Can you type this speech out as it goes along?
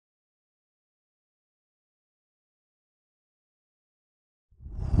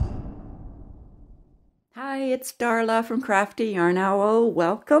Hi, it's Darla from Crafty Yarn Owl.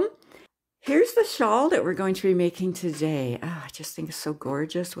 Welcome. Here's the shawl that we're going to be making today. I just think it's so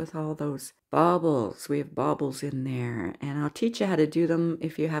gorgeous with all those baubles. We have baubles in there, and I'll teach you how to do them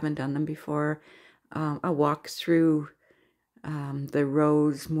if you haven't done them before. I'll walk through the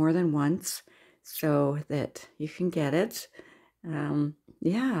rows more than once so that you can get it.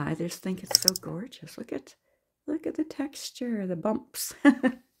 Yeah, I just think it's so gorgeous. Look at the texture, the bumps.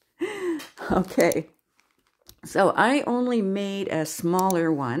 Okay. So I only made a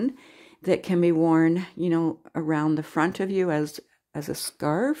smaller one that can be worn, around the front of you as a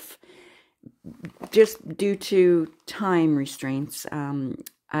scarf, just due to time restraints.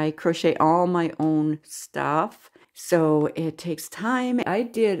 I crochet all my own stuff, so it takes time. I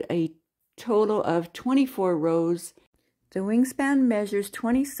did a total of 24 rows. The wingspan measures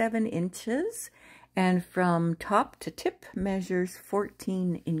 27 inches, and from top to tip measures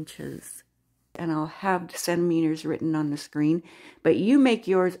 14 inches. And I'll have the centimeters written on the screen, but you make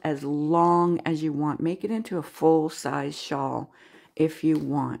yours as long as you want. Make it into a full-size shawl if you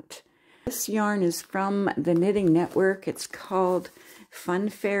want. This yarn is from the Knitting Network. It's called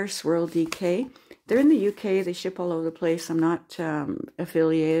Funfair Swirl DK. They're in the UK. They ship all over the place. I'm not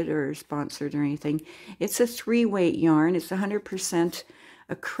affiliated or sponsored or anything. It's a 3-weight yarn. It's 100%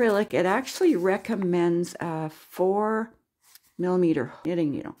 acrylic. It actually recommends a 4mm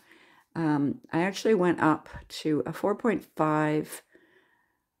knitting needle. I actually went up to a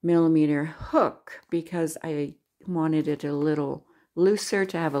 4.5mm hook because I wanted it a little looser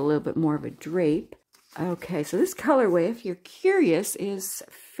to have a little bit more of a drape. Okay, so this colorway, if you're curious, is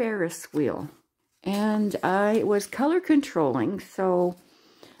Ferris wheel. And I was color controlling, so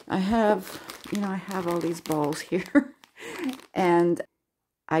I have all these balls here. And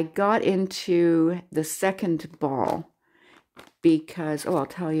I got into the second ball because, I'll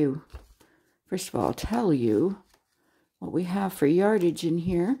tell you. First of all, I'll tell you what we have for yardage in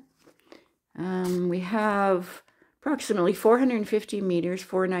here. We have approximately 450 meters,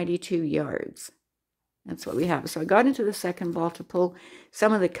 492 yards. That's what we have. So I got into the second ball to pull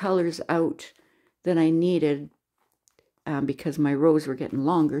some of the colors out that I needed because my rows were getting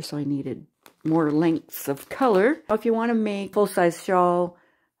longer, so I needed more lengths of color. If you want to make full-size shawl,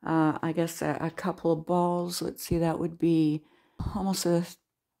 I guess a couple of balls, let's see, that would be almost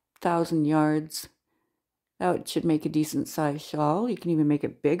 1,000 yards. That should make a decent size shawl. You can even make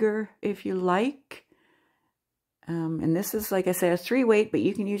it bigger if you like. And this is, like I said, a 3-weight, but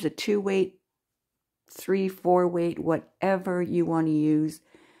you can use a 2-weight, 3, 4-weight, whatever you want to use.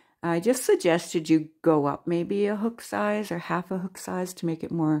 I just suggested you go up maybe a hook size or half a hook size to make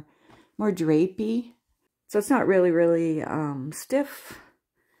it more drapey. So it's not really stiff.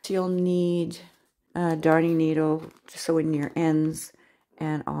 You'll need a darning needle to sew in your ends,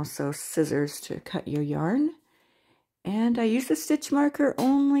 and also scissors to cut your yarn. And I use the stitch marker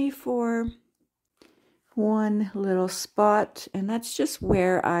only for one little spot, and that's just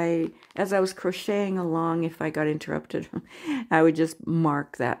where as I was crocheting along, if I got interrupted, I would just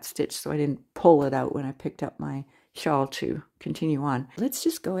mark that stitch so I didn't pull it out when I picked up my shawl to continue on. Let's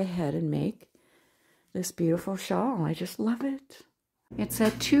just go ahead and make this beautiful shawl. I just love it. It's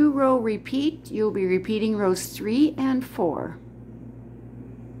a 2-row repeat. You'll be repeating rows 3 and 4.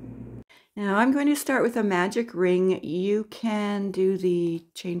 Now I'm going to start with a magic ring. You can do the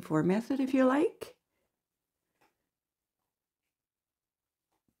chain 4 method if you like.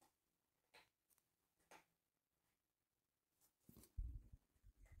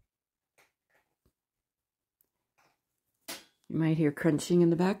 You might hear crunching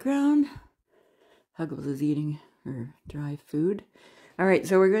in the background. Huggles is eating her dry food. All right,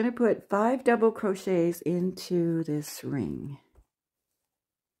 so we're going to put 5 double crochets into this ring.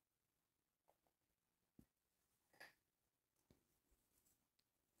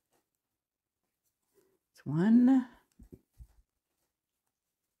 It's 1,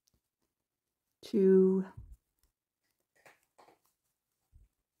 2,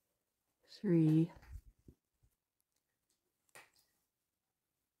 3,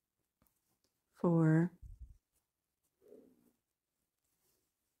 4,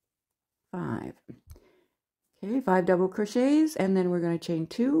 5. Okay, 5 double crochets, and then we're going to chain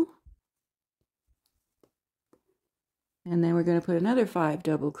 2. And then we're going to put another 5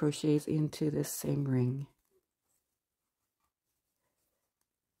 double crochets into this same ring.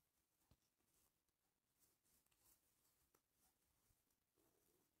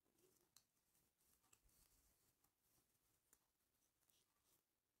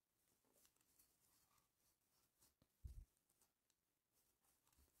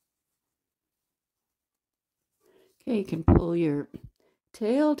 Okay, you can pull your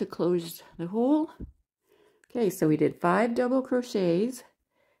tail to close the hole. Okay, so we did 5 double crochets,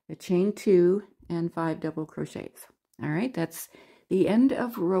 a chain 2, and 5 double crochets. All right, that's the end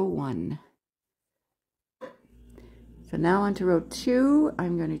of row 1. So now onto row 2,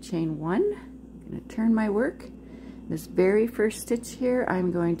 I'm going to chain 1. I'm going to turn my work. This very first stitch here, I'm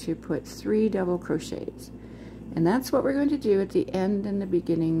going to put 3 double crochets. And that's what we're going to do at the end and the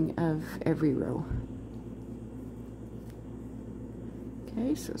beginning of every row.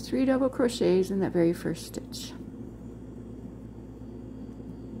 Okay, so 3 double crochets in that very first stitch.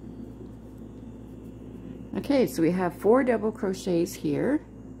 Okay, so we have 4 double crochets here.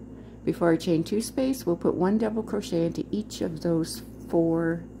 Before our chain 2 space, we'll put 1 double crochet into each of those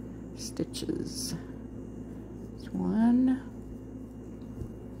 4 stitches. 1,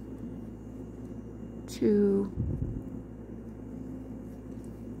 2,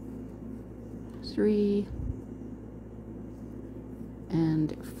 3,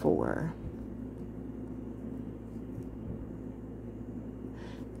 and 4.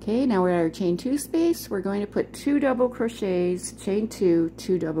 Okay, now we're at our chain 2 space. We're going to put 2 double crochets, chain 2,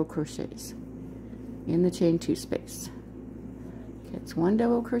 2 double crochets in the chain 2 space. Okay, it's 1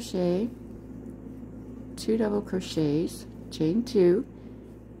 double crochet, 2 double crochets, chain 2,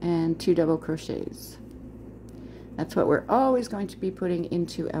 and 2 double crochets. That's what we're always going to be putting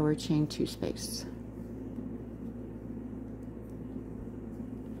into our chain 2 space.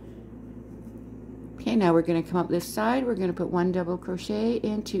 Okay, now we're going to come up this side. We're going to put 1 double crochet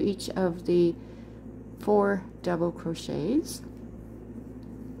into each of the 4 double crochets.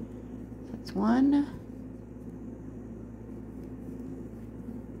 That's 1,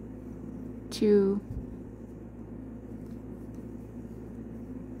 2,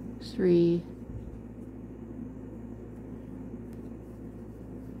 3,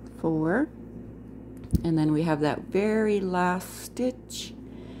 4, and then we have that very last stitch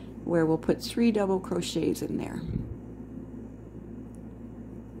where we'll put 3 double crochets in there.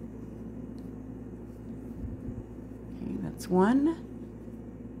 Okay, that's 1,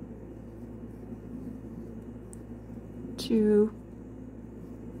 2,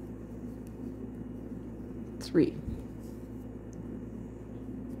 3.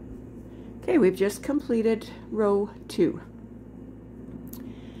 Okay, we've just completed row 2.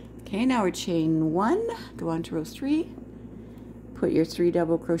 Okay, now we're chain 1, go on to row 3. Put your 3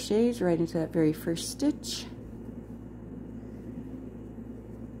 double crochets right into that very first stitch.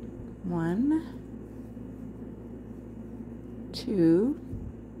 1, 2,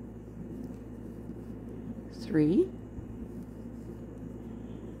 3.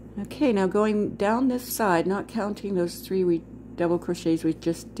 Okay, now going down this side, not counting those 3 double crochets we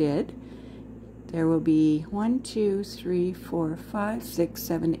just did, there will be 1, 2, 3, 4, 5, 6,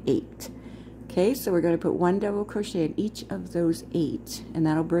 7, 8. Okay, so we're going to put 1 double crochet in each of those 8, and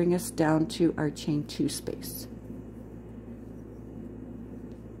that'll bring us down to our chain 2 space.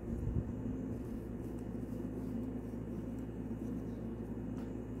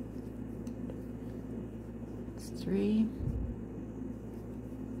 It's 3,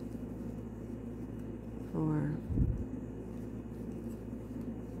 4,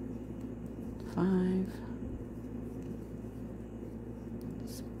 5,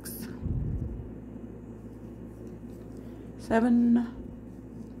 6, 7,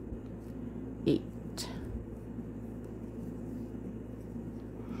 8.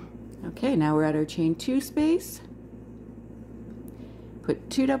 Okay, now we're at our chain 2 space. Put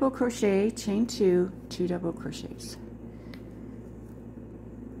 2 double crochet, chain 2, 2 double crochets.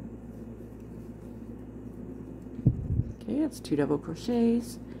 Okay, that's 2 double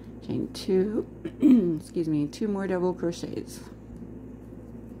crochets, chain 2, excuse me, 2 more double crochets.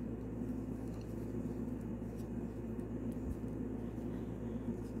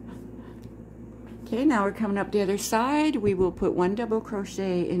 Okay, now we're coming up the other side. We will put 1 double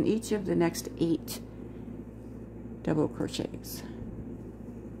crochet in each of the next 8 double crochets.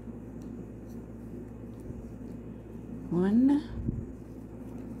 1,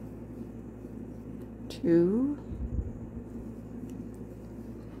 2,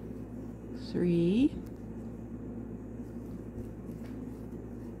 3,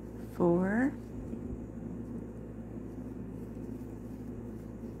 4,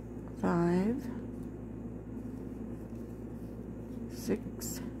 5,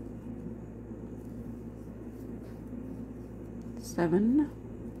 6, 7,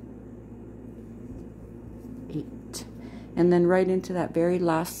 8. And then right into that very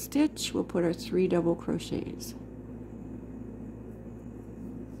last stitch, we'll put our 3 double crochets.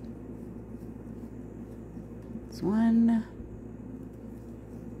 It's 1,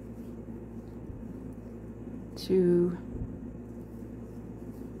 2,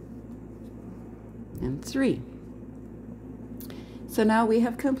 and 3. So now we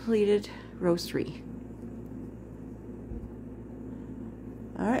have completed row 3.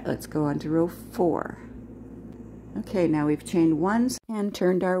 All right, let's go on to row 4. Okay, now we've chained once and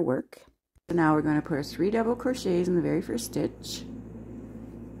turned our work. So now we're going to put our 3 double crochets in the very first stitch.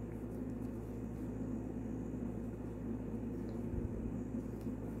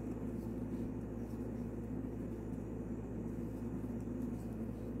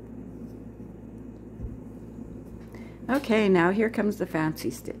 Okay, now here comes the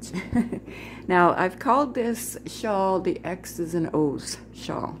fancy stitch. Now, I've called this shawl the X's and O's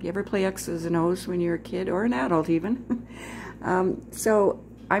shawl. You ever play X's and O's when you're a kid or an adult even? So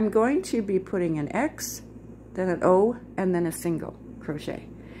I'm going to be putting an X, then an O, and then a single crochet.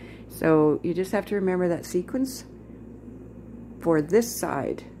 So you just have to remember that sequence for this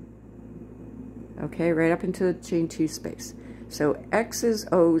side. Okay, right up into the chain 2 space. So X's,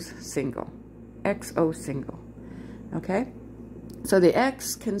 O's, single. X, O, single. Okay, so the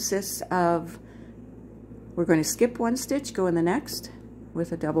X consists of, we're going to skip 1 stitch, go in the next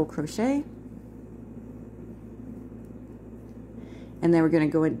with a double crochet, and then we're going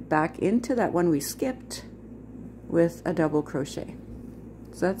to go back into that one we skipped with a double crochet.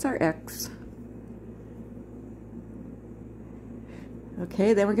 So that's our X.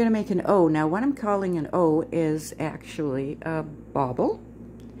 Okay, then we're going to make an O. Now what I'm calling an O is actually a bobble.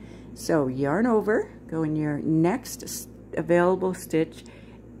 So yarn over, go in your next available stitch,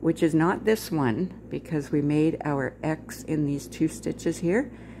 which is not this one because we made our X in these 2 stitches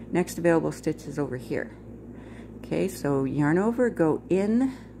here. Next available stitch is over here. Okay, so yarn over, go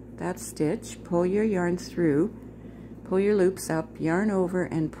in that stitch, pull your yarn through, pull your loops up, yarn over,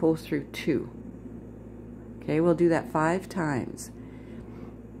 and pull through 2. Okay, we'll do that 5 times.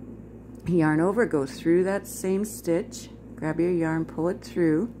 Yarn over, go through that same stitch, grab your yarn, pull it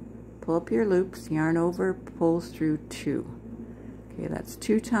through, pull up your loops, yarn over, pull through 2. Okay, that's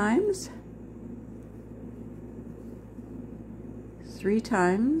 2 times, 3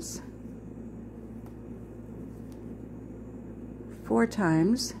 times, 4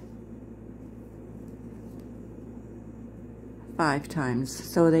 times, 5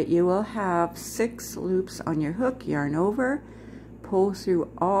 times, so that you will have 6 loops on your hook. Yarn over, pull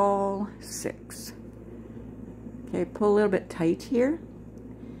through all 6. Okay, pull a little bit tight here.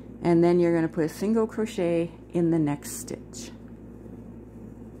 And then you're going to put a single crochet in the next stitch.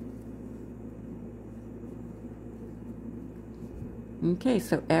 Okay,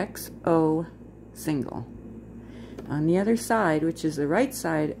 so X, O, single. On the other side, which is the right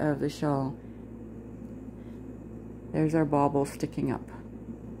side of the shawl, there's our bauble sticking up.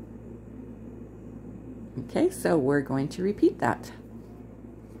 Okay, so we're going to repeat that.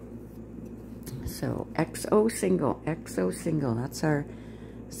 So XO single, XO single, that's our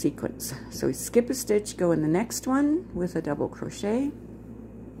sequence. So we skip a stitch, go in the next one with a double crochet,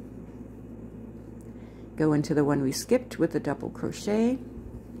 go into the one we skipped with a double crochet,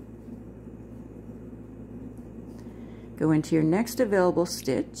 go into your next available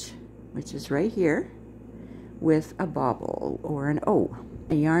stitch, which is right here, with a bobble or an O.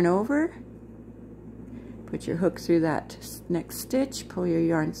 Yarn over, put your hook through that next stitch, pull your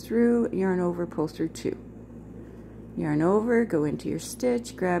yarn through, yarn over, pull through 2. Yarn over, go into your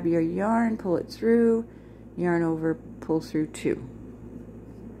stitch, grab your yarn, pull it through, yarn over, pull through 2.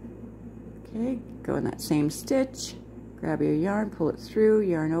 Okay, go in that same stitch, grab your yarn, pull it through,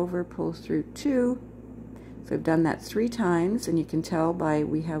 yarn over, pull through 2. So I've done that 3 times, and you can tell by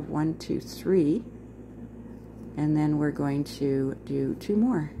we have 1, 2, 3, and then we're going to do 2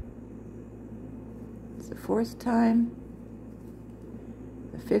 more. It's the 4th time,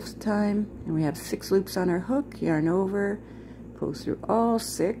 the 5th time, and we have 6 loops on our hook. Yarn over, pull through all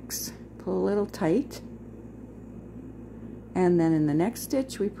 6, pull a little tight, and then in the next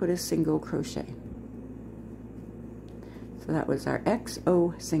stitch we put a single crochet. So that was our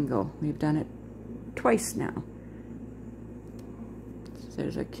XO single. We've done it twice now. So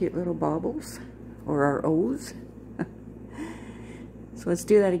there's our cute little baubles, or our O's. So let's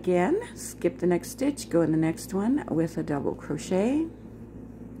do that again. Skip the next stitch, go in the next one with a double crochet,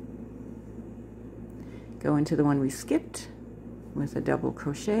 go into the one we skipped with a double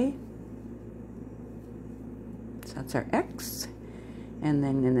crochet. So that's our X, and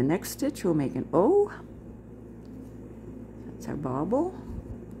then in the next stitch we'll make an O. That's our bobble.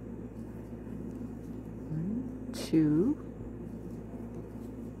 1, 2,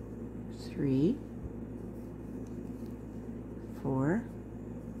 3, 4,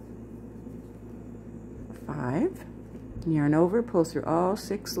 5. Yarn over, pull through all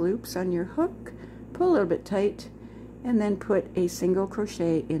 6 loops on your hook, pull a little bit tight, and then put a single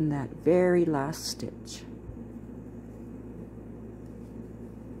crochet in that very last stitch.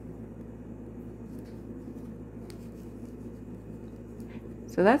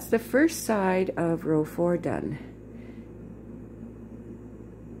 So that's the first side of row 4 done.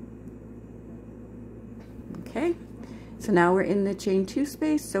 Okay, so now we're in the chain 2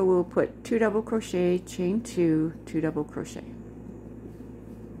 space, so we'll put 2 double crochet, chain 2, 2 double crochet.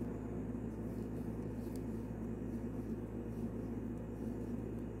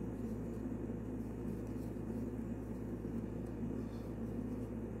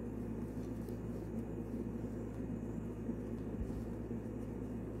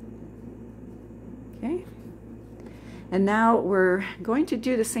 Okay, and now we're going to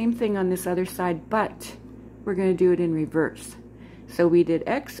do the same thing on this other side, but we're going to do it in reverse. So we did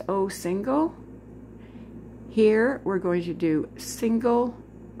XO single. Here we're going to do single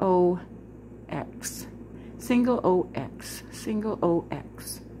OX, single OX, single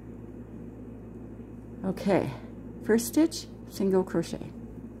OX. Okay, first stitch, single crochet.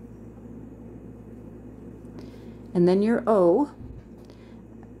 And then your O,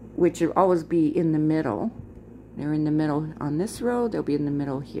 which will always be in the middle. They're in the middle on this row, they'll be in the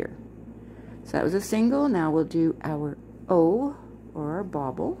middle here. So that was a single. Now we'll do our O, or our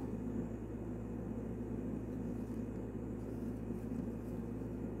bobble.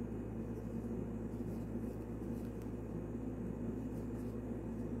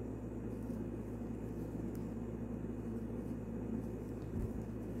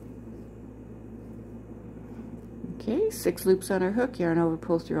 Okay, 6 loops on our hook, yarn over,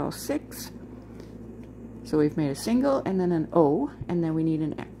 pull through all 6. So we've made a single and then an O, and then we need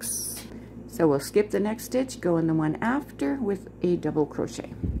an X. So we'll skip the next stitch, go in the one after with a double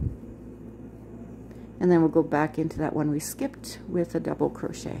crochet. And then we'll go back into that one we skipped with a double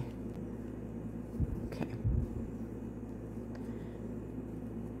crochet. Okay.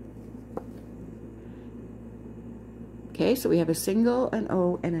 Okay, so we have a single, an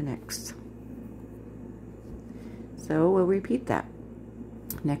O, and an X. So we'll repeat that.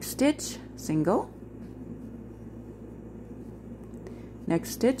 Next stitch, single.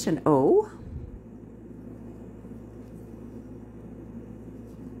 Next stitch, an O.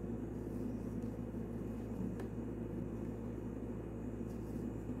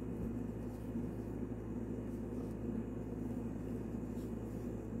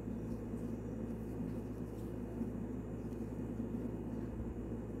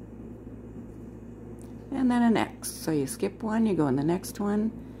 And then an X. So you skip one, you go in the next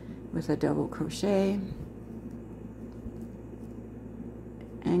one with a double crochet,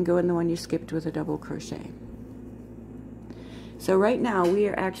 and go in the one you skipped with a double crochet. So right now we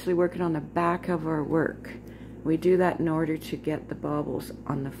are actually working on the back of our work. We do that in order to get the baubles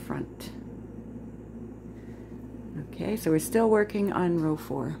on the front. Okay, so we're still working on row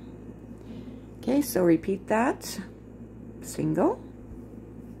 4. Okay, so repeat that. Single.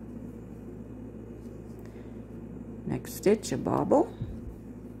 Next stitch, a bobble,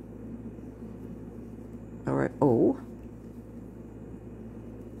 or an O.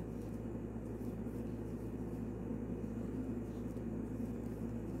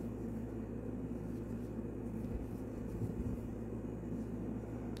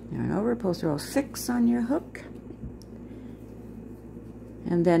 Yarn over, pull through all 6 on your hook.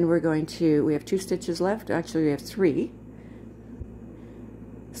 And then we're going to, we have 2 stitches left, actually we have 3.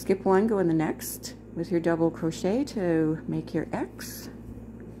 Skip one, go in the next with your double crochet to make your X.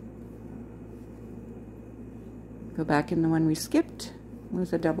 Go back in the one we skipped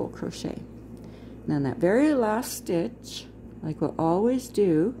with a double crochet. And then that very last stitch, like we'll always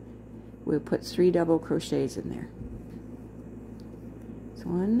do, we'll put 3 double crochets in there. So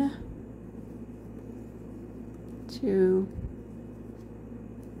 1, 2,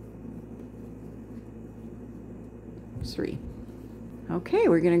 3. Okay,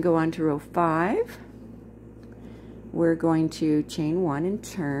 we're going to go on to row 5. We're going to chain 1 and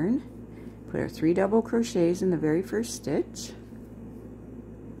turn. Put our 3 double crochets in the very first stitch.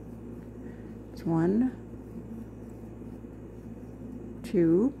 It's 1,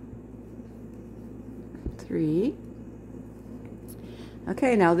 2, 3.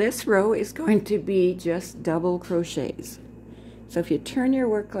 Okay, now this row is going to be just double crochets. So if you turn your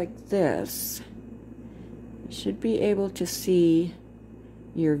work like this, you should be able to see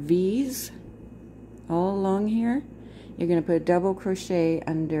your V's all along here. You're going to put a double crochet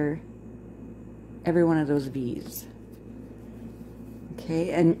under every one of those V's.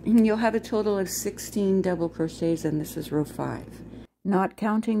 Okay, and you'll have a total of 16 double crochets, and this is row 5. Not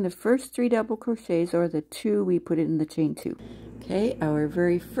counting the first 3 double crochets or the 2 we put in the chain 2. Okay, our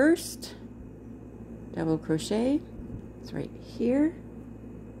very first double crochet, It's right here.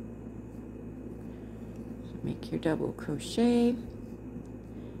 So make your double crochet.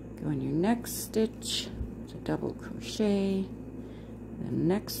 Go in your next stitch. It's a double crochet. The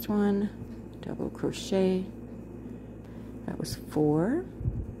next one, double crochet. That was 4.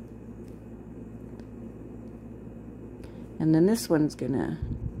 And then this one's gonna,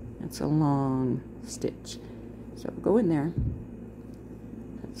 it's a long stitch. So go in there.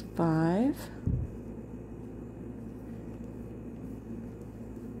 That's 5,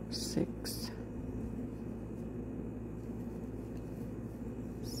 6,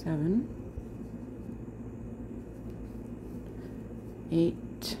 7,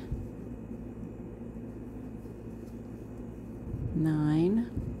 8,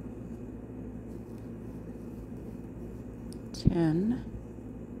 9, 10,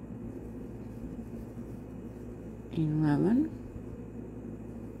 11,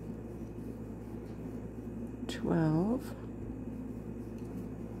 12,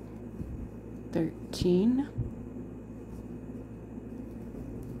 13,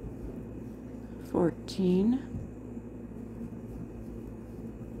 14,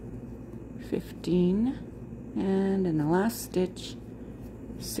 15, and in the last stitch,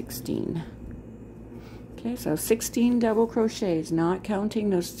 16. Okay, so 16 double crochets, not counting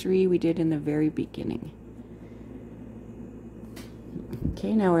those 3 we did in the very beginning.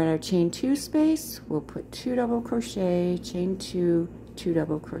 Okay, now we're at our chain 2 space. We'll put 2 double crochet, chain 2, 2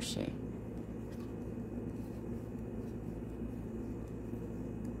 double crochet.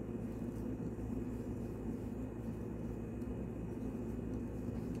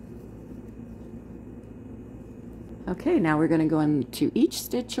 Okay, now we're going to go into each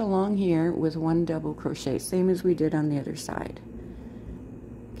stitch along here with 1 double crochet, same as we did on the other side.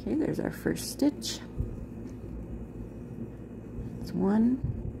 Okay, there's our first stitch. It's 1,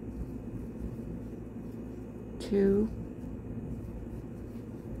 2,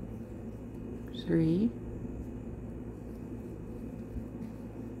 3,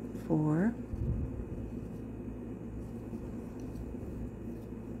 4,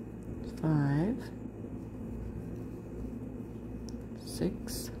 5,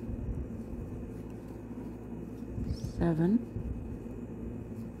 6, 7,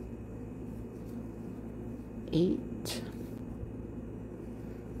 8,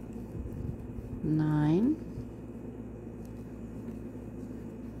 9,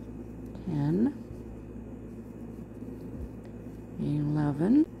 10,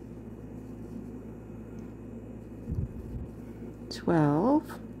 11, 12,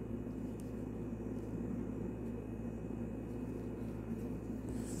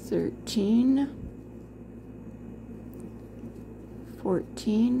 13,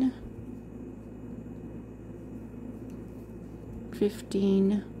 14,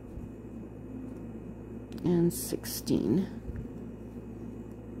 15, and 16.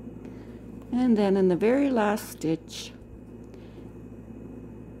 And then in the very last stitch,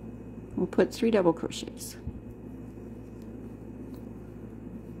 we'll put 3 double crochets.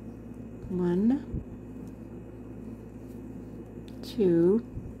 1, 2,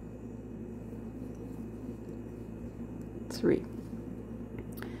 3.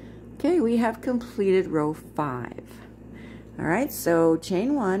 Okay, we have completed row 5. All right, so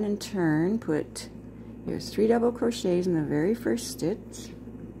chain 1 and turn, put, here's 3 double crochets in the very first stitch.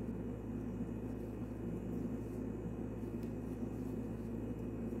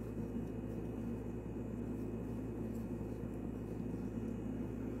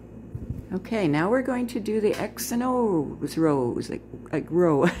 Okay, now we're going to do the X and O's rows, like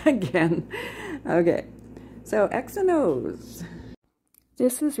row again. Okay, so X and O's.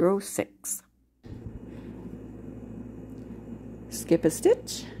 This is row 6. Skip a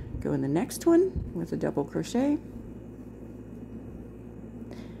stitch, go in the next one with a double crochet,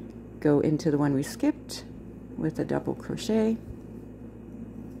 go into the one we skipped with a double crochet.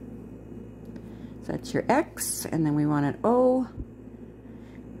 So that's your X, and then we want an O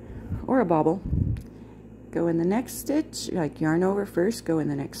or a bobble. Go in the next stitch, like yarn over first, go in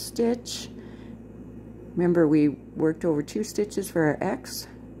the next stitch. Remember, we worked over 2 stitches for our X,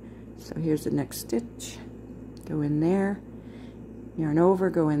 so here's the next stitch. Go in there, yarn over,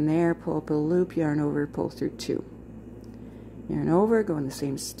 go in there, pull up a loop, yarn over, pull through 2. Yarn over, go in the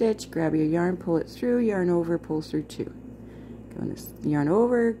same stitch, grab your yarn, pull it through, yarn over, pull through 2. Go in this, yarn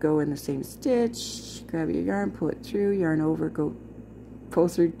over, go in the same stitch, grab your yarn, pull it through, yarn over, go pull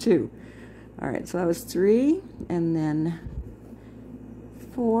through 2. All right, so that was 3, and then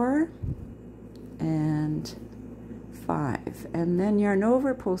 4, and 5, and then yarn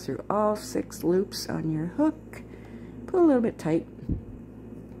over, pull through all 6 loops on your hook, pull a little bit tight,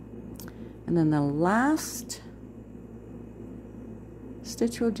 and then the last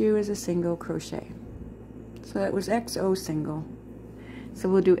stitch we'll do is a single crochet. So that was XO single. So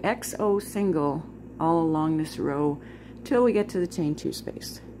we'll do XO single all along this row till we get to the chain 2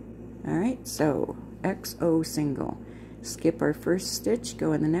 space. Alright, so XO single. Skip our first stitch,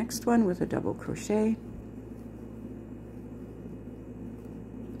 go in the next one with a double crochet.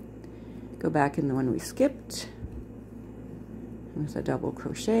 Go back in the one we skipped with a double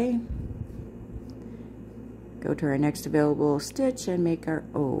crochet. Go to our next available stitch and make our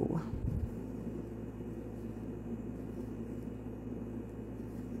O.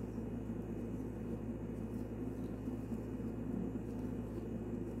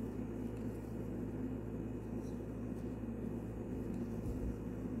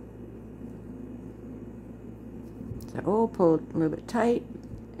 So O, pull a little bit tight,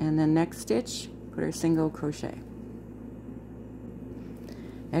 and then next stitch, put our single crochet.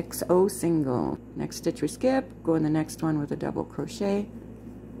 XO single. Next stitch we skip, go in the next one with a double crochet.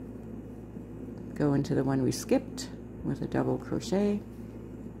 Go into the one we skipped with a double crochet.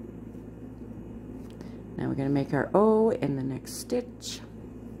 Now we're going to make our O in the next stitch.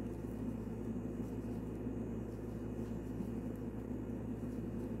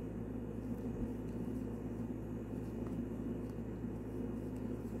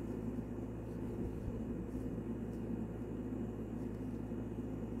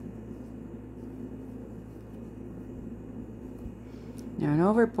 Yarn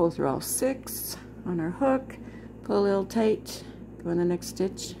over, pull through all 6 on our hook, pull a little tight, go in the next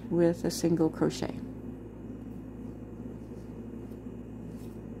stitch with a single crochet.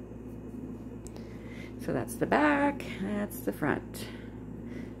 So that's the back, that's the front.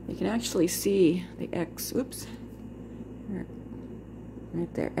 You can actually see the X, oops,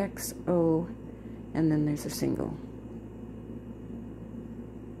 right there, XO, and then there's a single.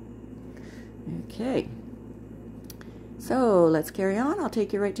 Okay. So let's carry on. I'll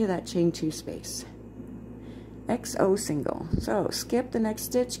take you right to that chain 2 space. XO single. So skip the next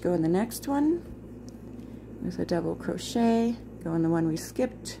stitch, go in the next one with a double crochet, go in the one we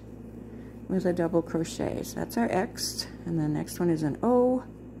skipped with a double crochet. So that's our X, and the next one is an O.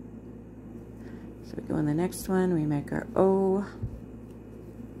 So we go in the next one, we make our O.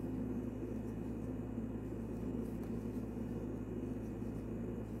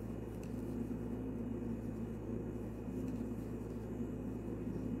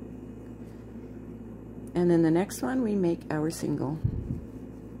 And then the next one we make our single.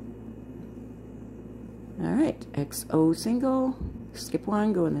 Alright, XO single, skip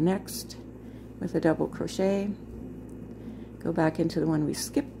one, go in the next with a double crochet, go back into the one we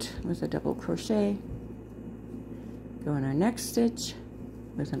skipped with a double crochet, go in our next stitch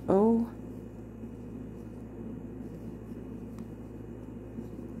with an O,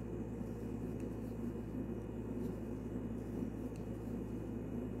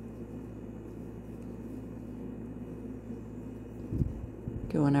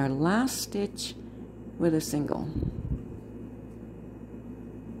 go in our last stitch with a single.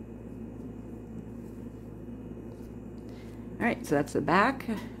 Alright, so that's the back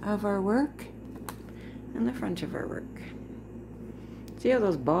of our work and the front of our work. See how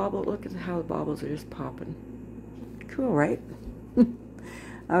those bobble, look at how the bobbles are just popping. Cool, right?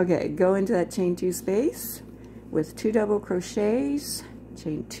 Okay, go into that chain 2 space with 2 double crochets,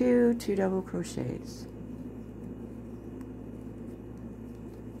 chain 2, 2 double crochets.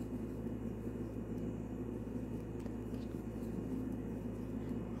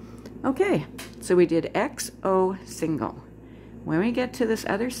 Okay, so we did XO single. When we get to this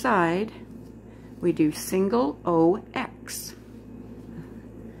other side, we do single OX.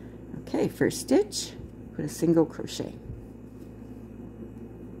 Okay, first stitch, put a single crochet.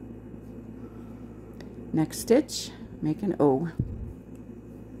 Next stitch, make an O.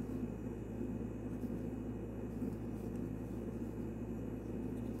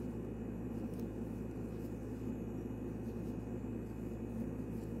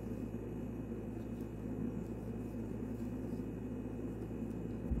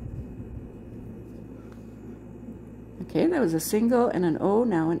 Okay, that was a single and an O,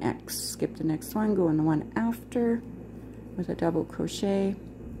 now an X. Skip the next one, go in the one after with a double crochet,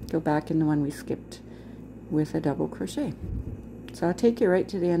 go back in the one we skipped with a double crochet. So I'll take you right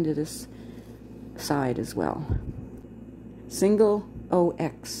to the end of this side as well. Single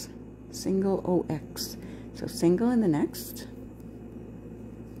OX, single OX. So single in the next,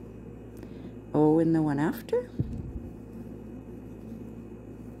 O in the one after,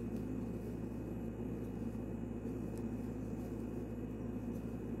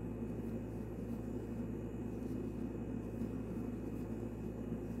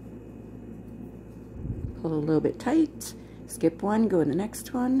 pull a little bit tight, skip one, go in the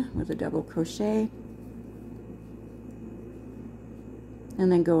next one with a double crochet,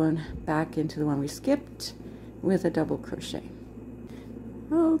 and then going back into the one we skipped with a double crochet.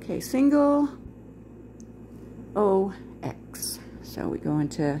 Okay, single OX. So we go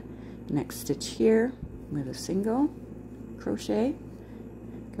into the next stitch here with a single crochet,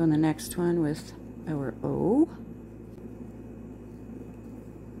 go in the next one with our O,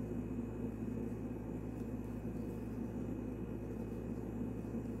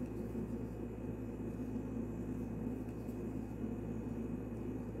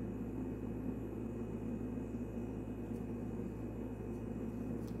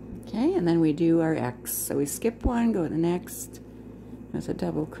 okay, and then we do our X. So we skip one, go to the next with a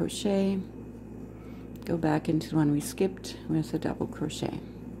double crochet, go back into the one we skipped with a double crochet.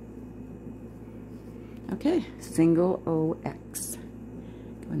 Okay, single OX.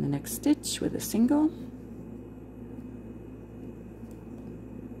 Go in the next stitch with a single,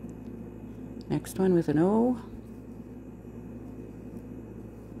 next one with an O,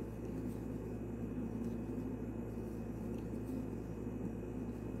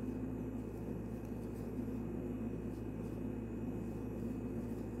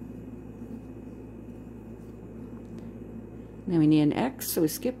 then we need an X, so we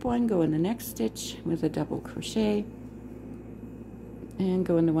skip one, go in the next stitch with a double crochet, and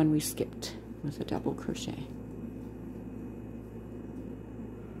go in the one we skipped with a double crochet.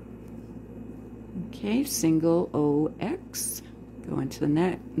 Okay, single OX, go into the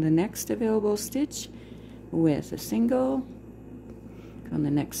next available stitch with a single, go in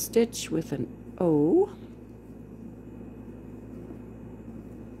the next stitch with an O,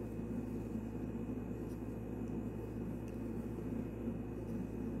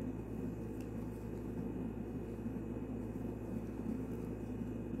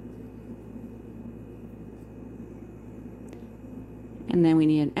 and then we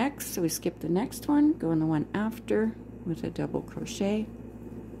need an X, so we skip the next one, go in the one after with a double crochet,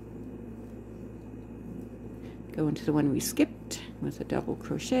 go into the one we skipped with a double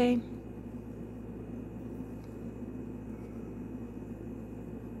crochet,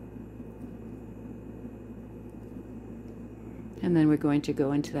 and then we're going to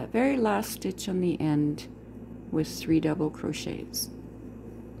go into that very last stitch on the end with 3 double crochets.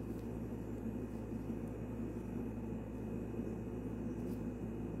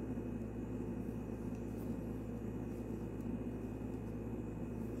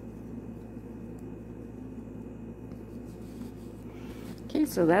 Okay,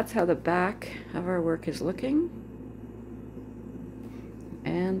 so that's how the back of our work is looking,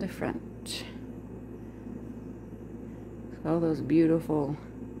 and the front. All those beautiful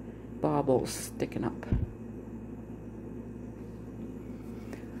baubles sticking up.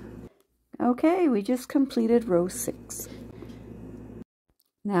 Okay, we just completed row 6.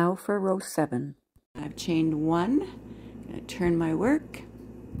 Now for row 7. I've chained 1, going to turn my work,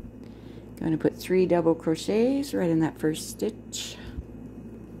 going to put 3 double crochets right in that first stitch.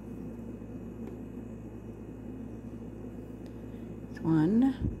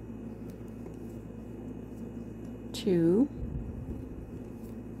 1, 2,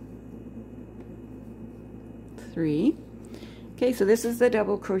 3. Okay, so this is the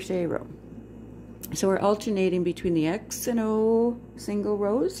double crochet row. So we're alternating between the X and O single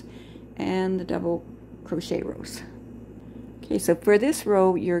rows and the double crochet rows. Okay, so for this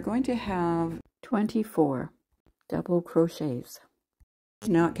row, you're going to have 24 double crochets,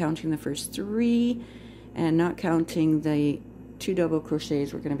 not counting the first 3 and not counting the 2 double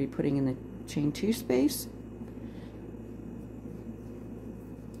crochets we're going to be putting in the chain 2 space.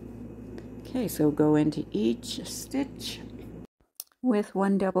 Okay, so go into each stitch with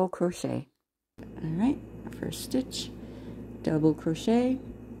 1 double crochet. All right, first stitch, double crochet,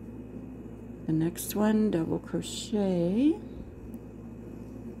 the next one, double crochet,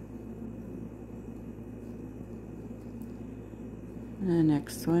 and the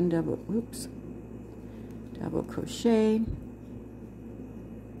next one, double crochet,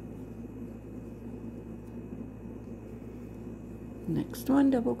 next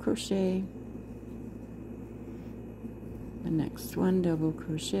one, double crochet, the next one, double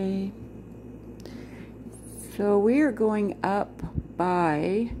crochet. So we are going up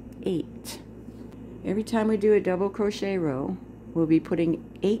by 8. Every time we do a double crochet row, we'll be putting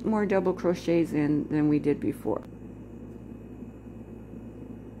 8 more double crochets in than we did before.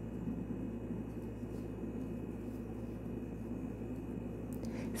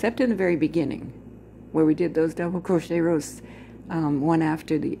 Except in the very beginning, where we did those double crochet rows one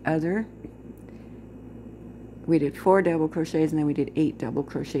after the other. We did 4 double crochets and then we did 8 double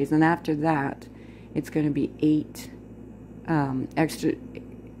crochets, and after that it's going to be 8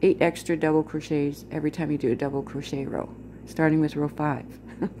 8 extra double crochets every time you do a double crochet row, starting with row 5.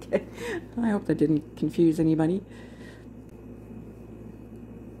 Okay, I hope that didn't confuse anybody.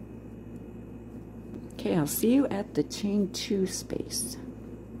 Okay, I'll see you at the chain 2 space.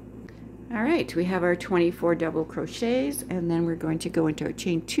 All right, we have our 24 double crochets, and then we're going to go into our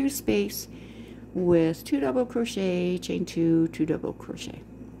chain 2 space with 2 double crochet, chain 2, 2 double crochet.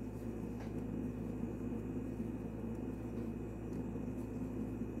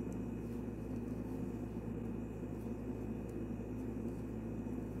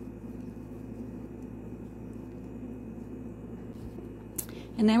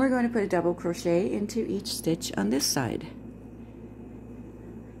 And then we're going to put a double crochet into each stitch on this side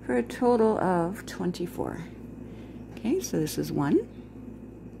for a total of 24. Okay, so this is 1,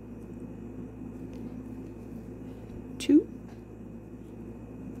 2,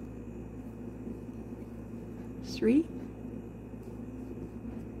 3,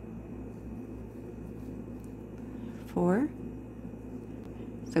 4.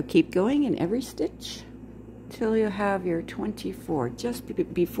 So keep going in every stitch till you have your 24,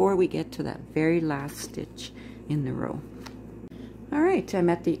 just before we get to that very last stitch in the row. All right, I'm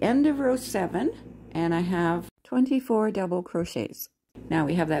at the end of row 7 and I have 24 double crochets. Now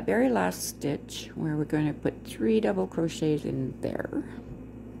we have that very last stitch where we're going to put 3 double crochets in there.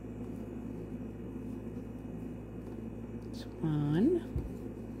 It's 1,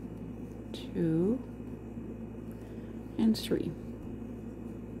 2, and 3.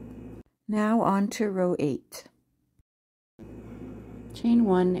 Now on to row 8. Chain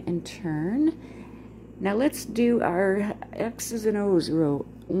 1 and turn. Now let's do our X's and O's row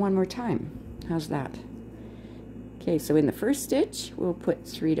one more time. How's that? Okay, so in the first stitch, we'll put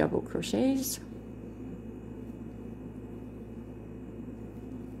 3 double crochets.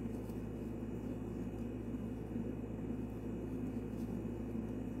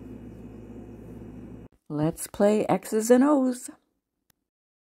 Let's play X's and O's.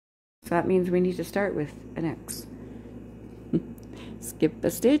 So that means we need to start with an X. Skip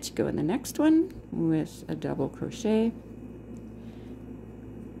a stitch, go in the next one with a double crochet.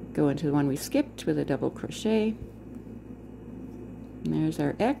 Go into the one we skipped with a double crochet. And there's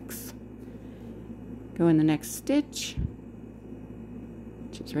our X. Go in the next stitch,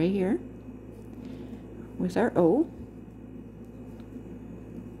 which is right here, with our O.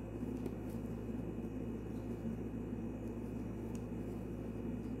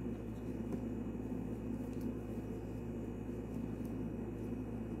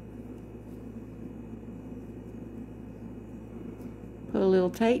 Put a little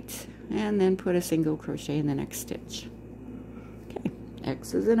tight and then put a single crochet in the next stitch. Okay,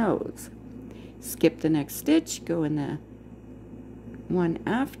 X's and O's. Skip the next stitch, go in the one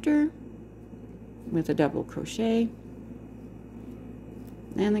after with a double crochet,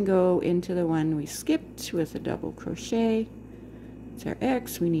 and then go into the one we skipped with a double crochet. It's our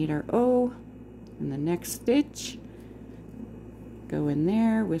X, we need our O. In the next stitch, go in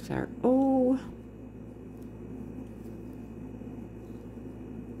there with our O.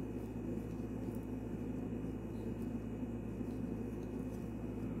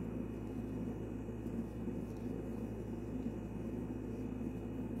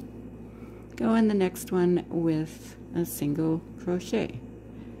 Go in the next one with a single crochet.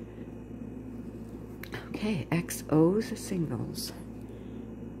 Okay, XO's singles.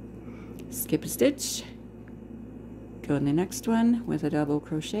 Skip a stitch, go in the next one with a double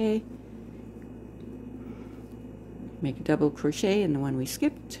crochet, make a double crochet in the one we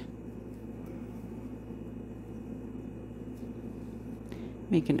skipped,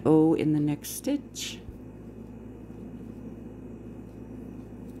 make an O in the next stitch,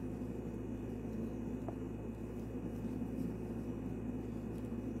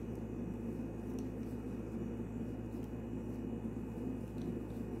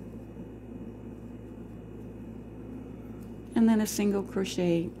 and then a single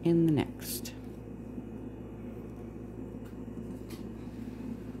crochet in the next.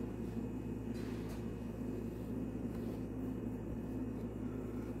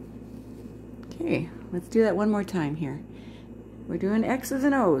 Okay, let's do that one more time here. We're doing X's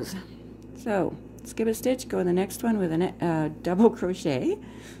and O's. So skip a stitch, go in the next one with a double crochet.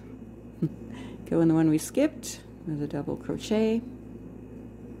 Go in the one we skipped with a double crochet.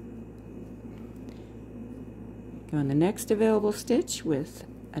 Go in the next available stitch with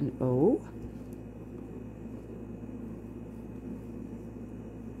an O.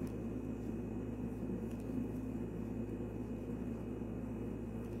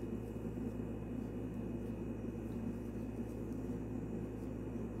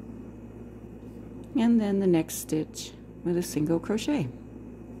 And then the next stitch with a single crochet.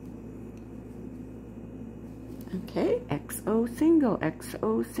 Okay, XO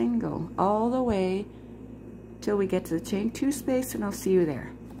single, all the way till we get to the chain 2 space, and I'll see you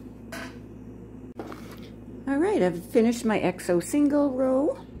there. All right, I've finished my XO single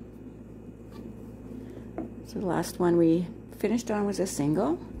row. So the last one we finished on was a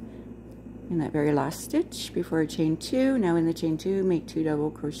single in that very last stitch before chain 2. Now in the chain 2, make 2 double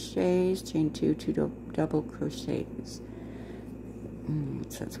crochets, chain 2, 2 double crochets.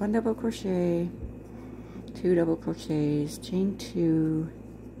 So it's 1 double crochet, 2 double crochets, chain 2,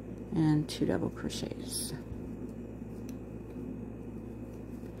 and 2 double crochets.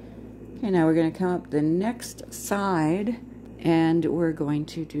 Okay, now we're going to come up the next side and we're going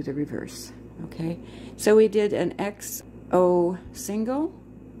to do the reverse. Okay, so we did an XO single,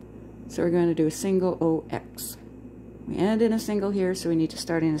 so we're going to do a single OX. We ended in a single here, so we need to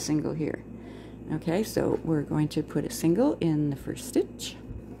start in a single here. Okay, so we're going to put a single in the first stitch,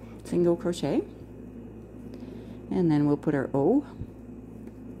 single crochet, and then we'll put our O.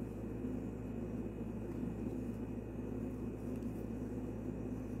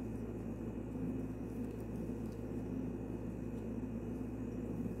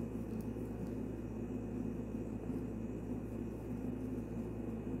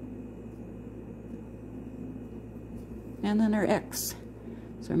 And then our X.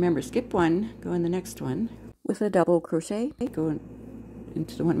 So remember, skip 1, go in the next one with a double crochet, go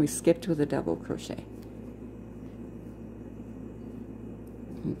into the one we skipped with a double crochet.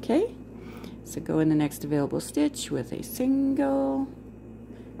 Okay, so go in the next available stitch with a single,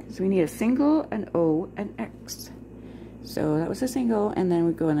 because we need a single, an O, and X. So that was a single, and then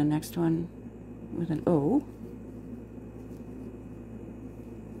we go in the next one with an O.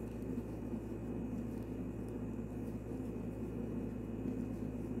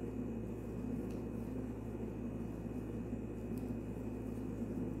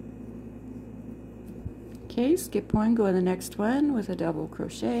 Okay, skip 1, go in the next one with a double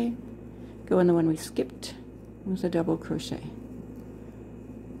crochet, go in the one we skipped with a double crochet.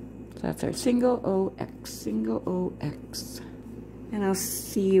 So that's our single OX, and I'll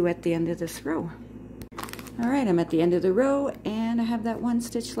see you at the end of this row. All right, I'm at the end of the row and I have that 1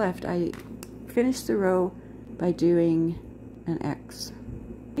 stitch left. I finished the row by doing an X.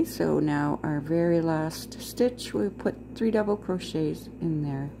 Okay, so now our very last stitch, we put 3 double crochets in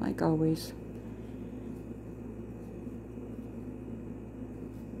there, like always.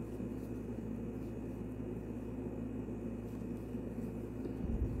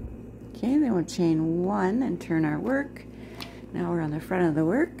 Okay, then we'll chain 1 and turn our work. Now we're on the front of the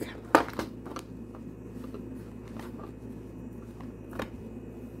work.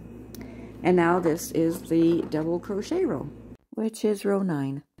 And now this is the double crochet row, which is row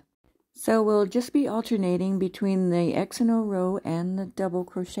 9. So we'll just be alternating between the X and O row and the double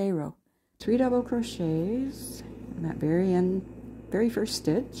crochet row. 3 double crochets in that very first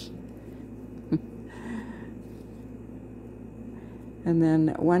stitch. And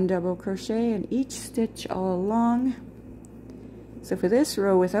then 1 double crochet in each stitch all along. So for this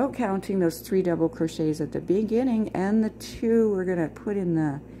row, without counting those 3 double crochets at the beginning and the 2 we're going to put in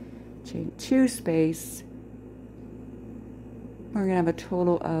the chain 2 space, we're going to have a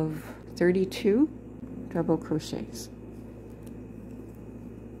total of 32 double crochets.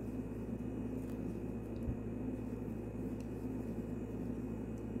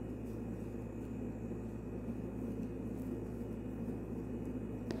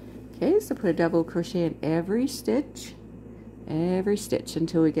 Okay, so put a double crochet in every stitch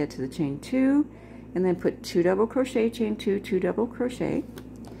until we get to the chain 2, and then put 2 double crochet, chain 2, 2 double crochet,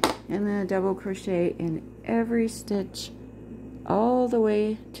 and then a double crochet in every stitch all the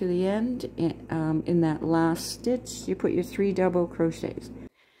way to the end. In that last stitch, you put your 3 double crochets.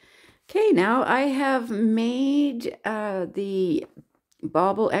 Okay, now I have made the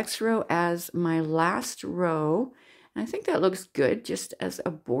bobble X row as my last row. I think that looks good just as a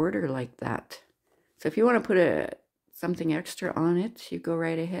border like that. So if you want to put something extra on it, you go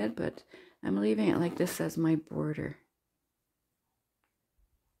right ahead, but I'm leaving it like this as my border.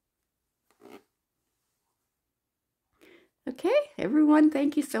 Okay, everyone,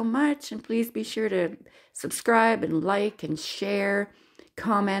 thank you so much, and please be sure to subscribe and like and share,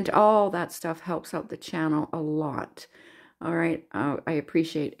 comment. All that stuff helps out the channel a lot. All right, I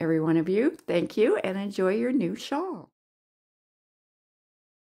appreciate every one of you. Thank you, and enjoy your new shawl.